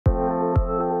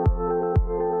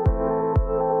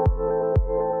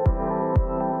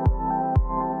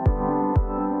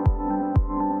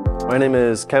My name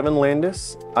is Kevin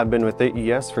Landis. I've been with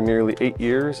AES for nearly 8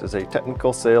 years as a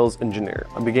technical sales engineer.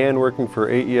 I began working for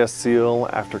AESSEAL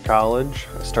after college.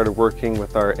 I started working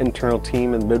with our internal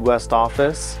team in the Midwest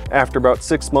office. After about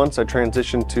 6 months, I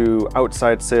transitioned to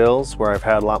outside sales, where I've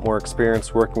had a lot more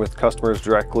experience working with customers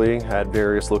directly at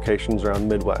various locations around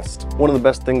the Midwest. One of the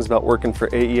best things about working for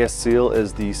AESSEAL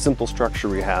is the simple structure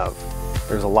we have.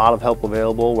 There's a lot of help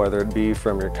available, whether it be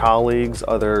from your colleagues,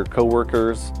 other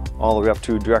coworkers, all the way up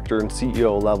to director and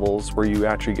CEO levels, where you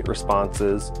actually get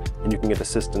responses and you can get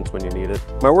assistance when you need it.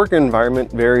 My work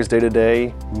environment varies day to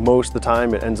day. Most of the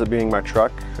time it ends up being my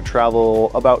truck. I travel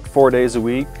about 4 days a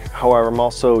week. However, I'm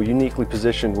also uniquely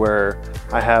positioned where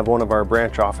I have one of our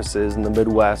branch offices in the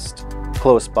Midwest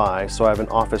close by, so I have an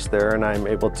office there and I'm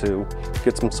able to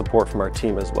get some support from our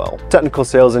team as well. Technical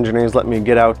sales engineers let me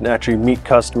get out and actually meet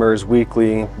customers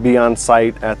weekly, be on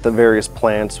site at the various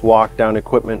plants, walk down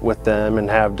equipment with them and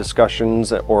have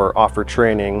discussions or offer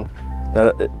training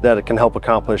that it can help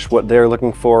accomplish what they're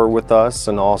looking for with us,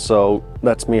 and also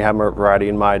lets me have a variety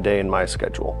in my day and my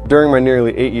schedule. During my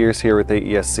nearly 8 years here with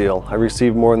AESSEAL, I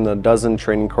received more than a dozen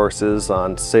training courses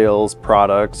on sales,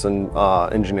 products, and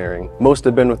engineering. Most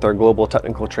have been with our global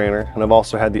technical trainer, and I've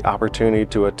also had the opportunity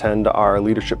to attend our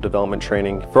leadership development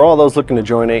training. For all those looking to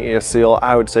join AESSEAL,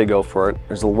 I would say go for it.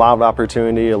 There's a lot of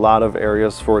opportunity, a lot of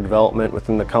areas for development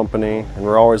within the company, and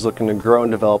we're always looking to grow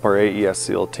and develop our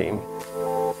AESSEAL team.